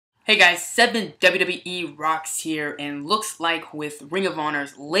Hey guys, 7 WWE Rocks here, and looks like with Ring of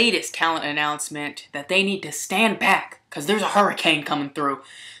Honor's latest talent announcement that they need to stand back because there's a hurricane coming through.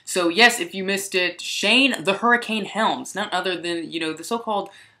 So yes, if you missed it, Shane the Hurricane Helms, none other than, the so-called,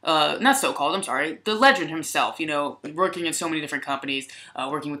 the legend himself, working in so many different companies,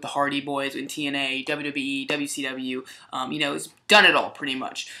 working with the Hardy Boys in TNA, WWE, WCW, he's done it all pretty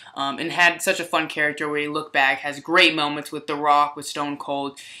much, and had such a fun character where you look back, has great moments with The Rock, with Stone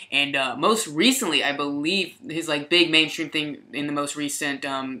Cold, and most recently, I believe, his big mainstream thing in the most recent,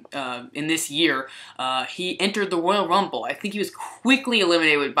 in this year, he entered the Royal Rumble. I think he was quickly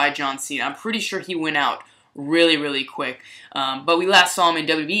eliminated by John Cena. I'm pretty sure he went out really quick. But we last saw him in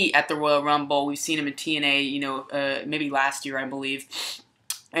WWE at the Royal Rumble. We've seen him in TNA, maybe last year, I believe.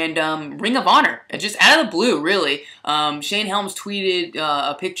 And Ring of Honor, just out of the blue, really. Shane Helms tweeted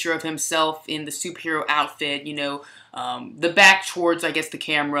a picture of himself in the superhero outfit, the back towards, I guess, the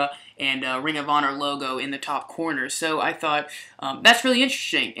camera, and Ring of Honor logo in the top corner. So I thought, that's really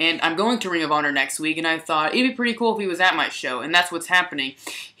interesting. And I'm going to Ring of Honor next week, and I thought it'd be pretty cool if he was at my show, and that's what's happening.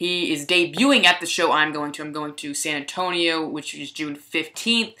 He is debuting at the show I'm going to. I'm going to San Antonio, which is June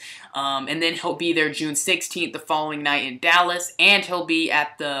 15th, and then he'll be there June 16th, the following night in Dallas, and he'll be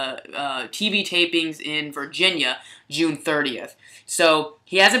at the TV tapings in Virginia, June 30th. So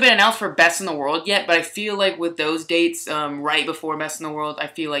he hasn't been announced for Best in the World yet, but I feel like with those dates right before Best in the World, I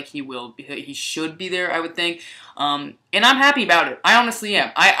feel like he should be there, I would think. And I'm happy about it. I honestly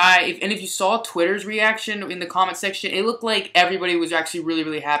am. If you saw Twitter's reaction in the comment section, it looked like everybody was actually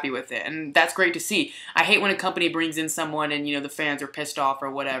really happy with it, and that's great to see. I hate when a company brings in someone and the fans are pissed off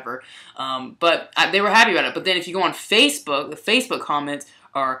or whatever. But they were happy about it. But then if you go on Facebook, the Facebook comments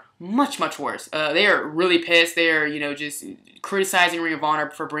are much worse. They are really pissed. They are, just criticizing Ring of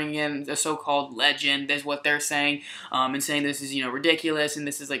Honor for bringing in a so-called legend, is what they're saying, and saying this is, ridiculous, and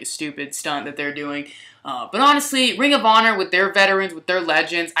this is like a stupid stunt that they're doing. But honestly, Ring of Honor, with their veterans, with their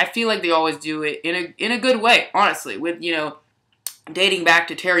legends, I feel like they always do it in a good way, honestly, with, dating back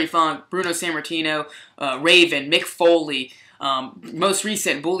to Terry Funk, Bruno Sammartino, Raven, Mick Foley, most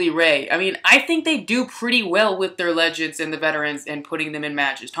recent, Bully Ray. I mean, I think they do pretty well with their legends and the veterans and putting them in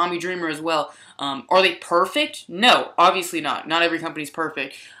matches. Tommy Dreamer as well. Are they perfect? No, obviously not. Not every company's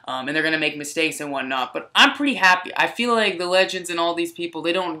perfect, and they're going to make mistakes and whatnot, but I'm pretty happy. I feel like the legends and all these people,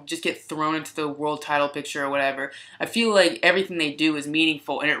 they don't just get thrown into the world title picture or whatever. I feel like everything they do is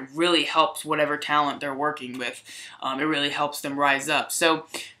meaningful, and it really helps whatever talent they're working with. It really helps them rise up. So,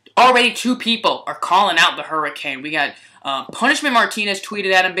 already 2 people are calling out the Hurricane. We got Punishment Martinez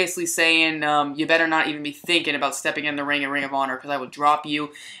tweeted at him basically saying, you better not even be thinking about stepping in the ring in Ring of Honor because I will drop you.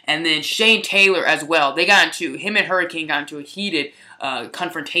 And then Shane Taylor as well. Him and Hurricane got into a heated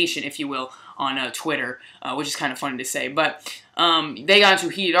confrontation, if you will, on Twitter, which is kind of funny to say. But they got into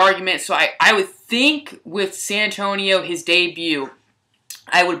a heated argument. So I would think with San Antonio, his debut,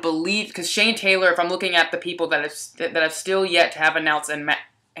 I would believe, because Shane Taylor, if I'm looking at the people that have still yet to have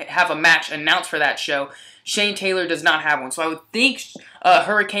a match announced for that show, Shane Taylor does not have one. So I would think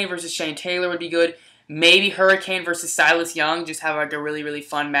Hurricane versus Shane Taylor would be good. Maybe Hurricane versus Silas Young, just have like a really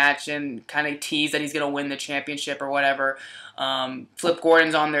fun match and kind of tease that he's going to win the championship or whatever. Flip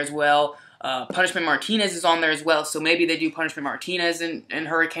Gordon's on there as well. Punishment Martinez is on there as well. So maybe they do Punishment Martinez and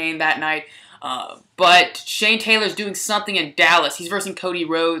Hurricane that night. But Shane Taylor's doing something in Dallas. He's versing Cody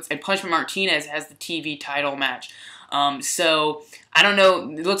Rhodes, and Punishment Martinez has the TV title match. So, I don't know,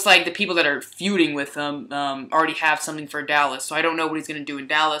 it looks like the people that are feuding with him already have something for Dallas, so I don't know what he's going to do in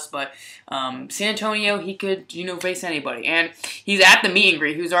Dallas, but San Antonio, he could, face anybody, and he's at the meet and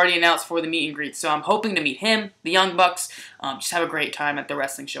greet. He was already announced for the meet and greet, so I'm hoping to meet him, the Young Bucks, just have a great time at the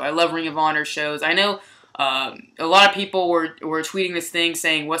wrestling show. I love Ring of Honor shows. I know a lot of people were tweeting this thing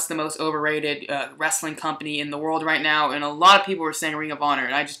saying, what's the most overrated wrestling company in the world right now? And a lot of people were saying Ring of Honor,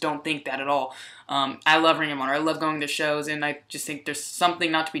 and I just don't think that at all. I love Ring of Honor. I love going to shows, and I just think there's something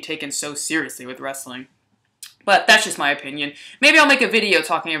not to be taken so seriously with wrestling. But that's just my opinion. Maybe I'll make a video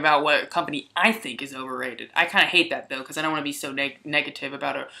talking about what company I think is overrated. I kind of hate that, though, because I don't want to be so negative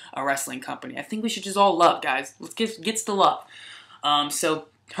about a wrestling company. I think we should just all love, guys. Let's get the love. So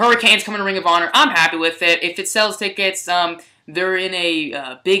Hurricane's coming to Ring of Honor. I'm happy with it. If it sells tickets, they're in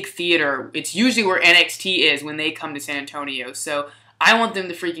a big theater. It's usually where NXT is when they come to San Antonio. So I want them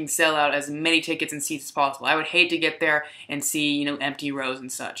to freaking sell out as many tickets and seats as possible. I would hate to get there and see, empty rows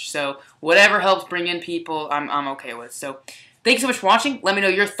and such. So whatever helps bring in people, I'm okay with. So thanks so much for watching. Let me know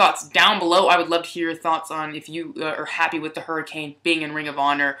your thoughts down below. I would love to hear your thoughts on if you are happy with the Hurricane being in Ring of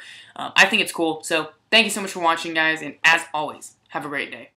Honor. I think it's cool. So thank you so much for watching, guys. And as always, have a great day.